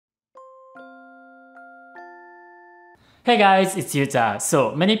Hey guys, it's Yuta.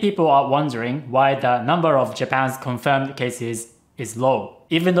 So many people are wondering why the number of Japan's confirmed cases is low,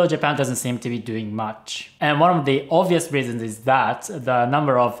 even though Japan doesn't seem to be doing much. And one of the obvious reasons is that the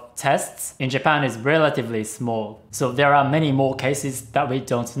number of tests in Japan is relatively small. So there are many more cases that we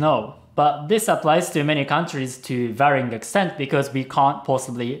don't know. But this applies to many countries to varying extent because we can't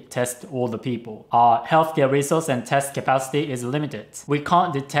possibly test all the people. Our healthcare resource and test capacity is limited. We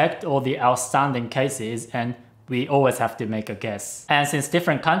can't detect all the outstanding cases and we always have to make a guess. And since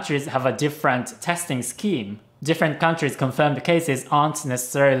different countries have a different testing scheme, different countries' confirmed cases aren't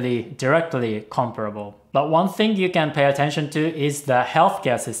necessarily directly comparable. But one thing you can pay attention to is the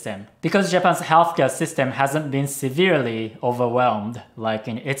healthcare system. Because Japan's healthcare system hasn't been severely overwhelmed like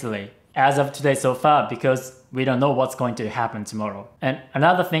in Italy as of today so far, because we don't know what's going to happen tomorrow. And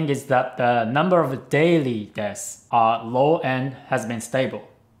another thing is that the number of daily deaths are low and has been stable.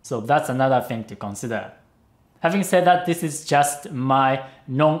 So that's another thing to consider. Having said that, this is just my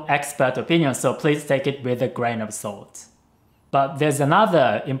non-expert opinion, so please take it with a grain of salt. But there's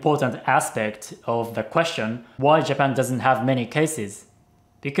another important aspect of the question why Japan doesn't have many cases.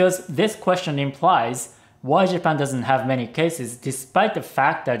 Because this question implies why Japan doesn't have many cases despite the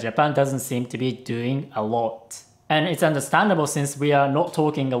fact that Japan doesn't seem to be doing a lot. And it's understandable since we are not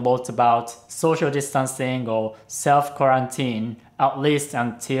talking a lot about social distancing or self-quarantine, at least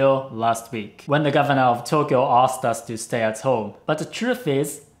until last week, when the governor of Tokyo asked us to stay at home. But the truth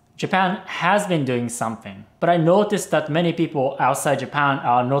is, Japan has been doing something. But I noticed that many people outside Japan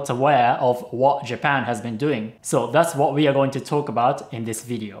are not aware of what Japan has been doing. So that's what we are going to talk about in this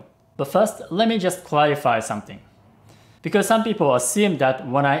video. But first, let me just clarify something. Because some people assume that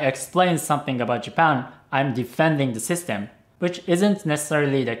when I explain something about Japan, I'm defending the system, which isn't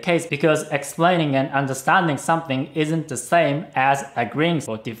necessarily the case because explaining and understanding something isn't the same as agreeing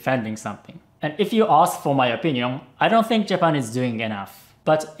or defending something. And if you ask for my opinion, I don't think Japan is doing enough.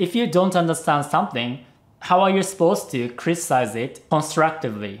 But if you don't understand something, how are you supposed to criticize it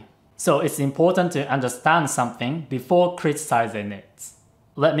constructively? So it's important to understand something before criticizing it.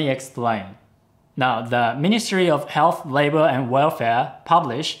 Let me explain. Now, the Ministry of Health, Labor and Welfare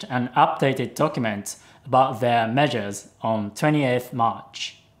published an updated document about their measures on 28th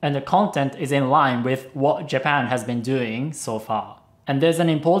March. And the content is in line with what Japan has been doing so far. And there's an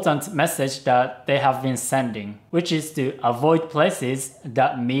important message that they have been sending, which is to avoid places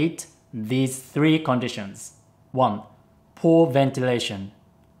that meet these three conditions. 1. Poor ventilation.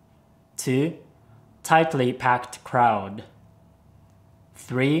 2. Tightly packed crowd.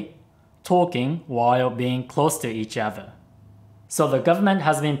 3. Talking while being close to each other. So the government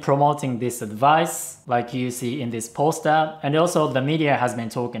has been promoting this advice, like you see in this poster, and also the media has been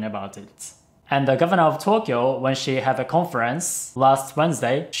talking about it. And the governor of Tokyo, when she had a conference last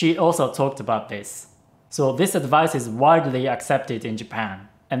Wednesday, she also talked about this. So this advice is widely accepted in Japan.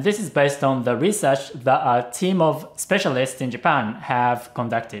 And this is based on the research that a team of specialists in Japan have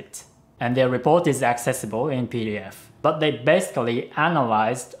conducted. And their report is accessible in PDF. But they basically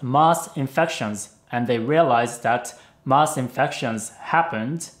analyzed mass infections, and they realized that mass infections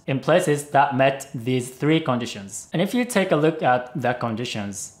happened in places that met these three conditions. And if you take a look at the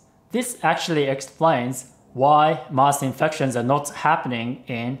conditions, this actually explains why mass infections are not happening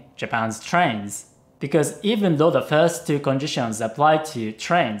in Japan's trains. Because even though the first two conditions apply to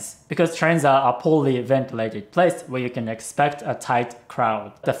trains, because trains are a poorly ventilated place where you can expect a tight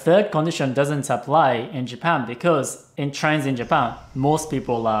crowd, the third condition doesn't apply in Japan because in trains in Japan, most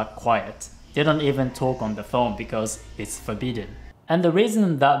people are quiet. They don't even talk on the phone because it's forbidden. And the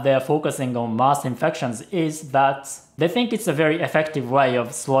reason that they're focusing on mass infections is that they think it's a very effective way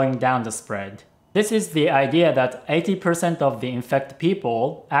of slowing down the spread. This is the idea that 80% of the infected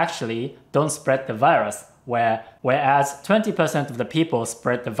people actually don't spread the virus, whereas 20% of the people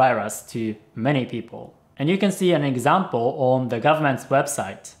spread the virus to many people. And you can see an example on the government's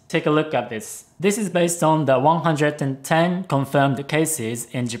website. Take a look at this. This is based on the 110 confirmed cases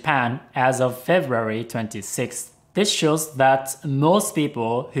in Japan as of February 26th. This shows that most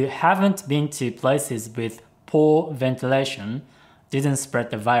people who haven't been to places with poor ventilation didn't spread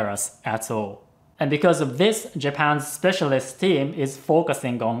the virus at all. And because of this, Japan's specialist team is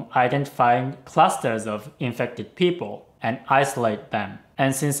focusing on identifying clusters of infected people and isolate them.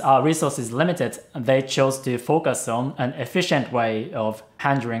 And since our resource is limited, they chose to focus on an efficient way of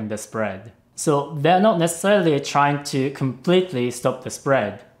handling the spread. So they're not necessarily trying to completely stop the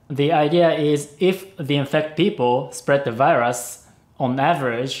spread. The idea is if the infected people spread the virus on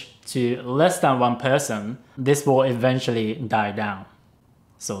average to less than one person, this will eventually die down.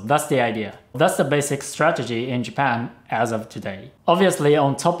 So that's the idea. That's the basic strategy in Japan as of today. Obviously,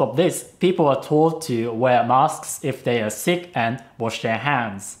 on top of this, people are told to wear masks if they are sick and wash their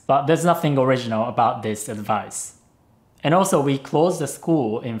hands. But there's nothing original about this advice. And also, we closed the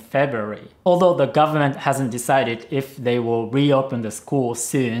school in February, although the government hasn't decided if they will reopen the school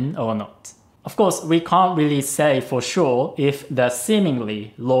soon or not. Of course, we can't really say for sure if the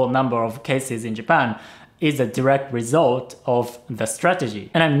seemingly low number of cases in Japan is a direct result of the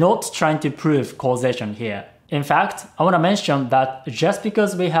strategy. And I'm not trying to prove causation here. In fact, I want to mention that just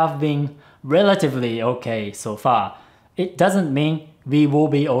because we have been relatively okay so far, it doesn't mean we will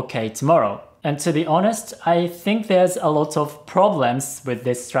be okay tomorrow. And to be honest, I think there's a lot of problems with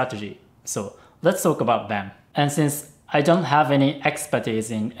this strategy. So let's talk about them. And since I don't have any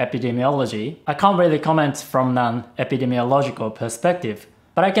expertise in epidemiology, I can't really comment from an epidemiological perspective.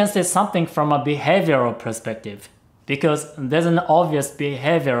 But I can say something from a behavioral perspective, because there's an obvious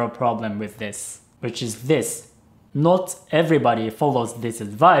behavioral problem with this, which is this. Not everybody follows this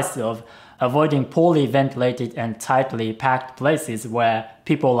advice of avoiding poorly ventilated and tightly packed places where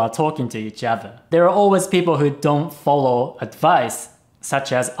people are talking to each other. There are always people who don't follow advice,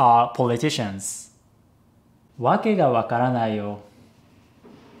 such as our politicians. わけがわからないよ.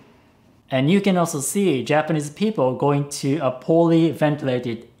 And you can also see Japanese people going to a poorly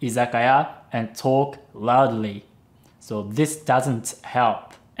ventilated izakaya and talk loudly. So this doesn't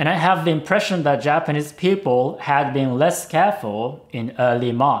help. And I have the impression that Japanese people had been less careful in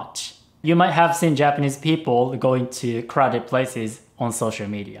early March. You might have seen Japanese people going to crowded places on social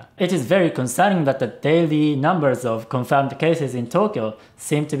media. It is very concerning that the daily numbers of confirmed cases in Tokyo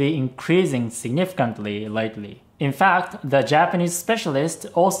seem to be increasing significantly lately. In fact, the Japanese specialist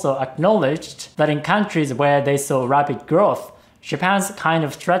also acknowledged that in countries where they saw rapid growth, Japan's kind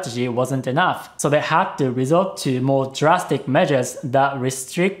of strategy wasn't enough, so they had to resort to more drastic measures that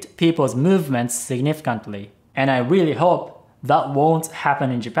restrict people's movements significantly. And I really hope that won't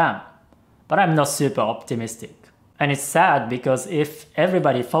happen in Japan. But I'm not super optimistic. And it's sad because if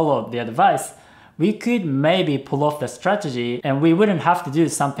everybody followed the advice, we could maybe pull off the strategy and we wouldn't have to do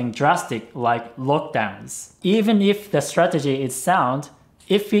something drastic like lockdowns. Even if the strategy is sound,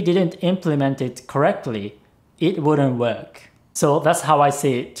 if we didn't implement it correctly, it wouldn't work. So that's how I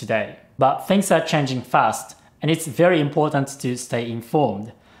see it today. But things are changing fast, and it's very important to stay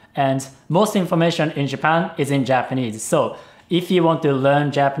informed. And most information in Japan is in Japanese, so if you want to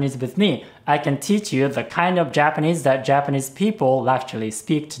learn Japanese with me, I can teach you the kind of Japanese that Japanese people actually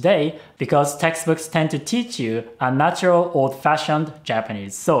speak today, because textbooks tend to teach you a natural old-fashioned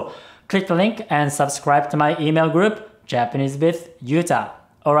Japanese. So click the link and subscribe to my email group, Japanese with Yuta.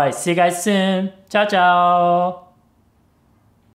 Alright, see you guys soon. Ciao, ciao!